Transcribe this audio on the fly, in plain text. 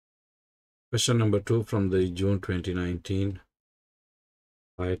Question number 2 from the June 2019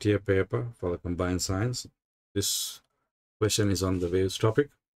 ITA paper for the combined science. This question is on the waves topic.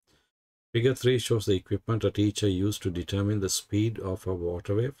 Figure 3 shows the equipment a teacher used to determine the speed of a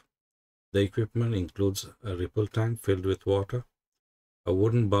water wave. The equipment includes a ripple tank filled with water, a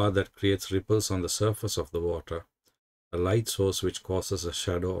wooden bar that creates ripples on the surface of the water, a light source which causes a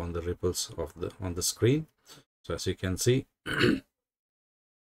shadow on the ripples on the screen. So as you can see,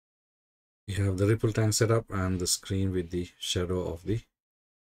 you have the ripple tank set up and the screen with the shadow of the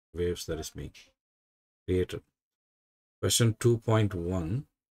waves that is being created. Question 2.1.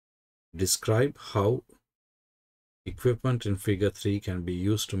 Describe how equipment in figure 3 can be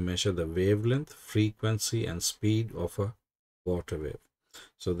used to measure the wavelength, frequency and speed of a water wave.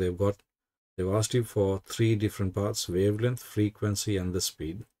 So they've asked you for 3 different parts: wavelength, frequency and the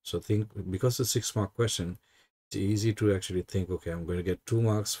speed. So think, because it's a 6-mark question, it's easy to actually think, okay, I'm going to get 2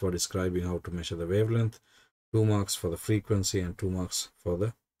 marks for describing how to measure the wavelength, 2 marks for the frequency and 2 marks for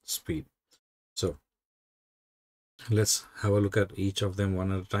the speed. So let's have a look at each of them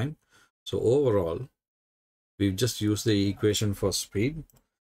one at a time. So overall, we've just used the equation for speed.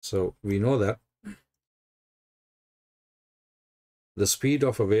 So we know that the speed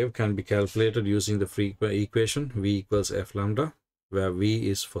of a wave can be calculated using the equation V equals F lambda, where V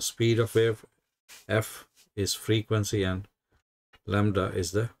is for speed of wave, F is frequency and lambda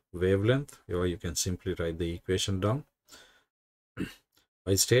is the wavelength. Or you can simply write the equation down.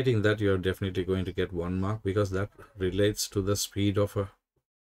 By stating that, you're definitely going to get 1 mark because that relates to the speed of a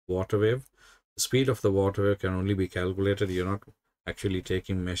water wave. The speed of the water wave can only be calculated. You're not actually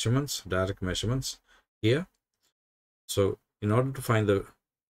taking measurements, direct measurements here. So in order to find the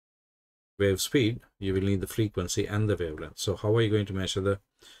wave speed, you will need the frequency and the wavelength. So how are you going to measure the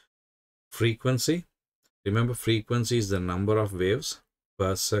frequency? Remember, frequency is the number of waves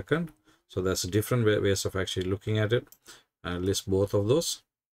per second. So there's different ways of actually looking at it. I'll list both of those.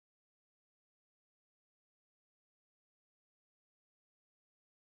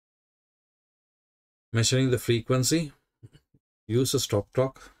 Measuring the frequency, use a stop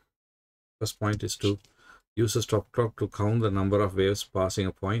clock. First point is to use a stop clock to count the number of waves passing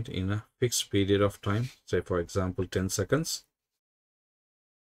a point in a fixed period of time, say for example 10 seconds.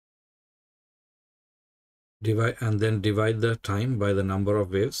 Divide the time by the number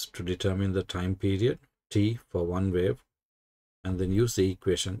of waves to determine the time period, t for one wave, and then use the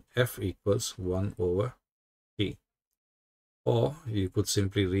equation F equals 1 over t. Or you could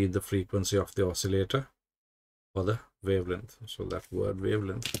simply read the frequency of the oscillator or the wavelength. So that word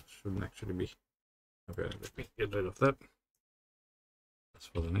wavelength shouldn't actually be. Okay, let me get rid of that. That's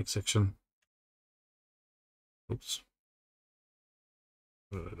for the next section. Oops.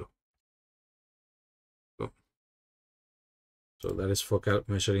 Where did I go? So that is for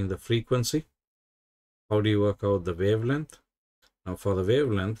measuring the frequency. How do you work out the wavelength? Now for the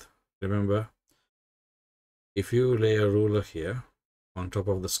wavelength, remember, if you lay a ruler here on top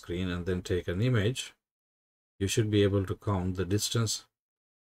of the screen and then take an image, you should be able to count the distance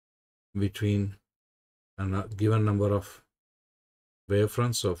between a given number of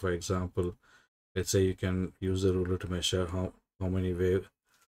wavefronts. So for example, let's say you can use the ruler to measure how many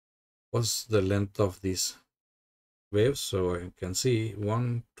what's the length of these waves. So I can see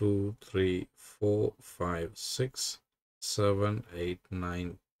 1, 2, 3, 4, 5, 6, 7, 8,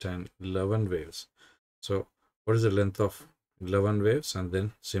 9, 10, 11 waves. So what is the length of 11 waves? And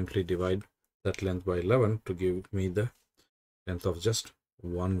then simply divide that length by 11 to give me the length of just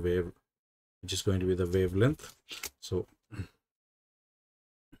one wave, which is going to be the wavelength. So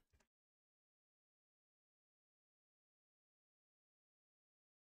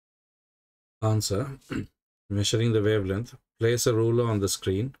answer, measuring the wavelength, place a ruler on the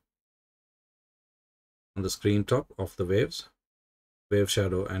screen top of the wave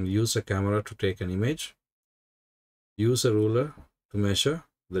shadow, and use a camera to take an image. Use a ruler to measure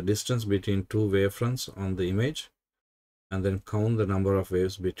the distance between 2 wavefronts on the image, and then count the number of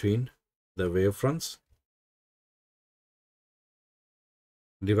waves between the wavefronts.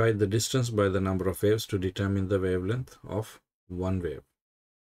 Divide the distance by the number of waves to determine the wavelength of one wave.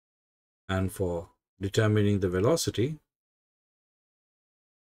 And for determining the velocity,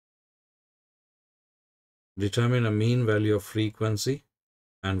 determine a mean value of frequency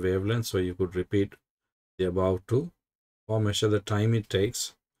and wavelength. So you could repeat the above two, or measure the time it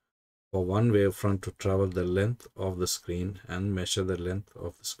takes for one wavefront to travel the length of the screen and measure the length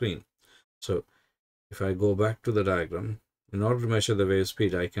of the screen. So if I go back to the diagram, in order to measure the wave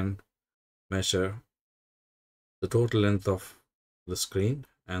speed, I can measure the total length of the screen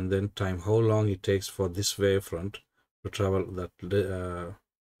and then time how long it takes for this wavefront to travel that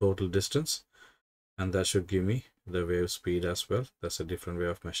total distance, and that should give me the wave speed as well. That's a different way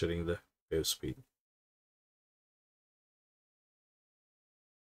of measuring the wave speed.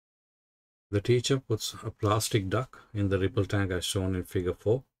 The teacher puts a plastic duck in the ripple tank as shown in figure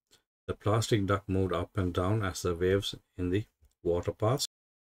 4. The plastic duck moved up and down as the waves in the water passed.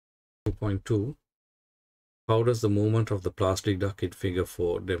 2.2. How does the movement of the plastic duck in figure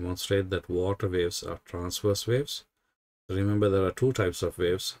 4 demonstrate that water waves are transverse waves? Remember, there are two types of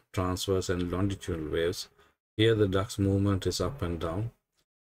waves, transverse and longitudinal waves. Here the duck's movement is up and down,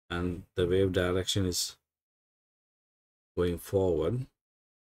 and the wave direction is going forward.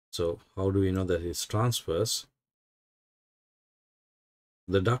 So how do we know that it's transverse?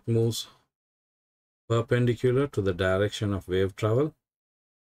 The duck moves perpendicular to the direction of wave travel.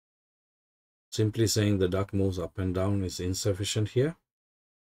 Simply saying the duck moves up and down is insufficient here.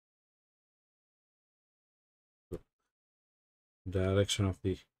 Direction of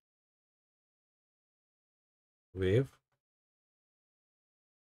the wave.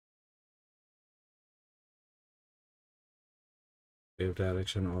 Wave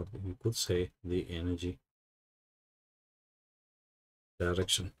direction, or you could say the energy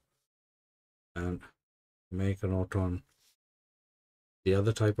direction. And make a note on the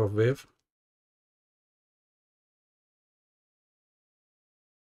other type of wave.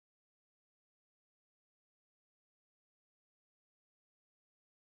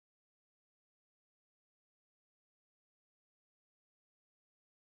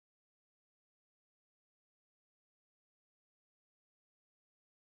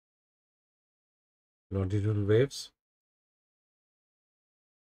 Longitudinal waves,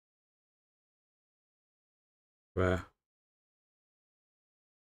 where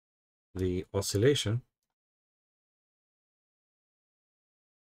the oscillation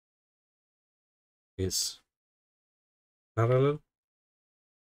is parallel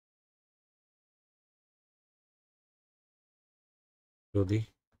to the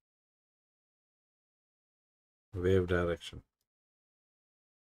wave direction.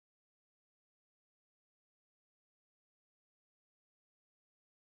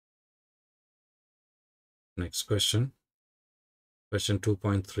 Next question, question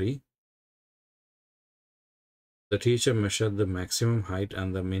 2.3. The teacher measured the maximum height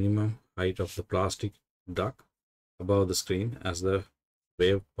and the minimum height of the plastic duck above the screen as the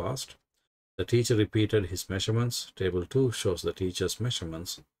wave passed. The teacher repeated his measurements. Table 2 shows the teacher's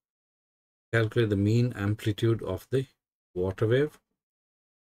measurements. Calculate the mean amplitude of the water wave.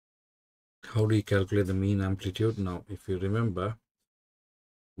 How do you calculate the mean amplitude? Now, if you remember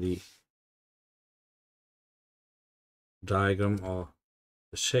the diagram or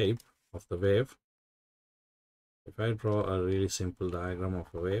the shape of the wave, if I draw a really simple diagram of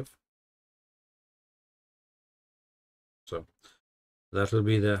a wave, so that will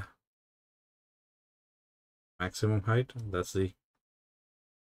be the maximum height, that's the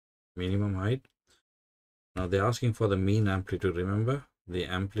minimum height. Now they're asking for the mean amplitude. Remember, the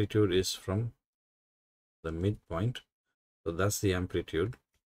amplitude is from the midpoint, so that's the amplitude.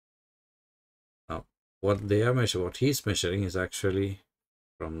 Now what they are measuring, what he's measuring, is actually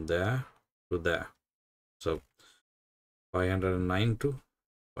from there to there, so 509 to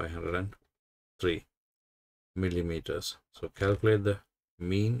 503 millimeters. So calculate the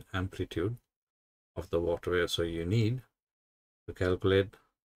mean amplitude of the water wave. So you need to calculate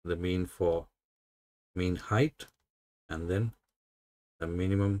the mean for mean height and then the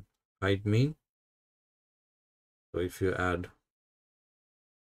minimum height mean. So if you add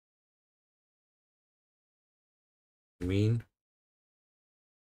mean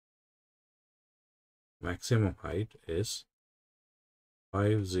maximum height is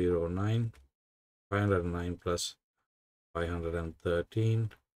 509 plus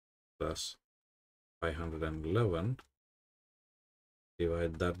 513 plus 511,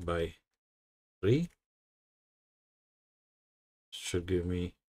 divide that by 3, should give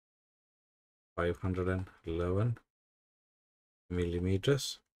me 511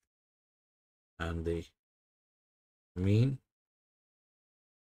 millimeters, and the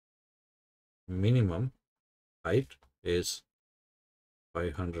minimum height is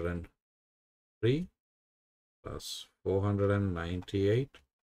 503 plus 498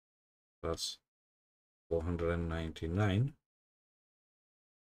 plus 499.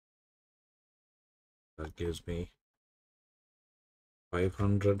 That gives me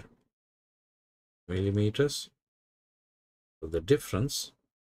 500 millimeters. So the difference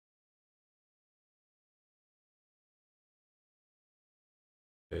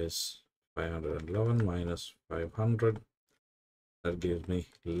is 511 minus 500. That gives me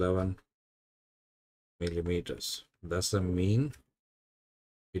 11 millimeters. That's the mean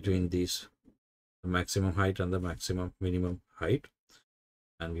between these, the maximum height and the minimum height,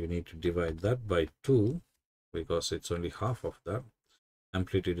 and you need to divide that by 2 because it's only half of that.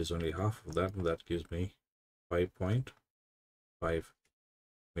 Amplitude is only half of that, and that gives me 5.5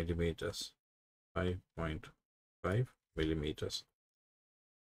 millimeters. 5.5 millimeters.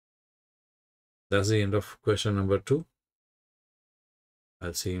 That's the end of question number 2.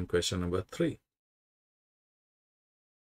 I'll see you in question number 3.